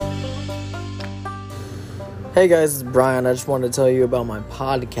Hey guys, it's Brian. I just wanted to tell you about my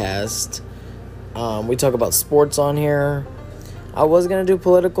podcast. We talk about sports on here. I was going to do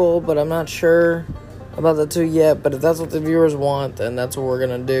political, but I'm not sure about that too yet. But if that's what the viewers want, then that's what we're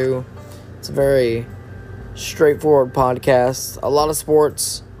going to do. It's a very straightforward podcast. A lot of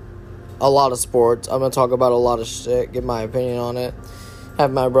sports. I'm going to talk about a lot of shit, give my opinion on it.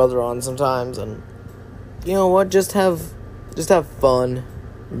 Have my brother on sometimes. And you know what? Just have fun,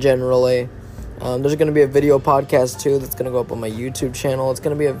 generally. There's going to be a video podcast, too, that's going to go up on my YouTube channel. It's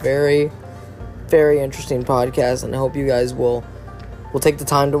going to be a very, very interesting podcast, and I hope you guys will take the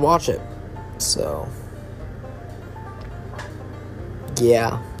time to watch it. So,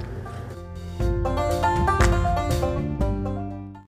 yeah.